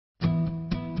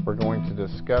we're going to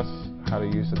discuss how to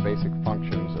use the basic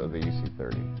functions of the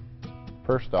EC30.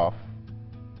 First off,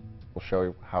 we'll show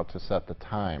you how to set the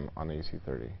time on the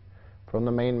EC30. From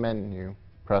the main menu,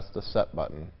 press the Set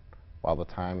button while the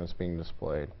time is being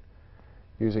displayed.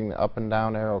 Using the up and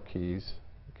down arrow keys,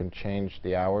 you can change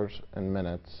the hours and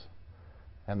minutes,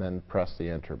 and then press the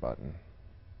Enter button.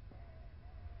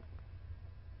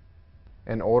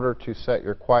 In order to set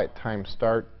your quiet time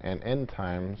start and end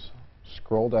times,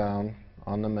 scroll down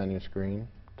on the menu screen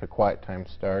to Quiet Time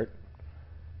Start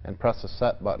and press the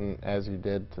Set button as you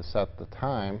did to set the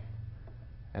time,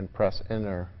 and press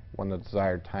Enter when the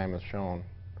desired time is shown.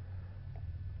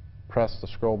 Press the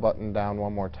scroll button down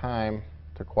one more time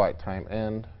to Quiet Time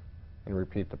End and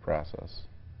repeat the process.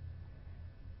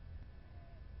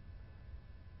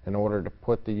 In order to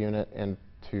put the unit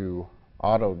into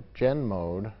Auto Gen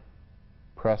mode,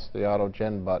 press the Auto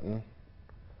Gen button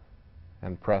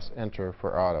and press Enter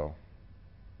for Auto.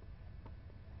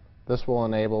 This will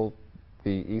enable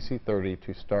the EC30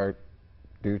 to start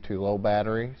due to low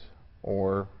batteries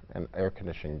or an air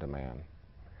conditioning demand.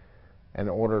 In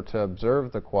order to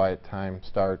observe the quiet time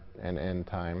start and end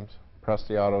times, press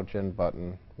the Auto Gen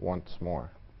button once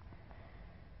more.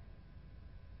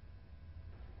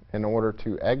 In order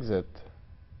to exit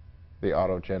the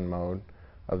Auto Gen mode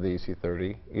of the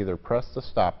EC30, either press the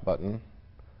Stop button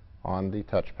on the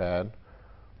touchpad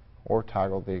or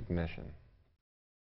toggle the ignition.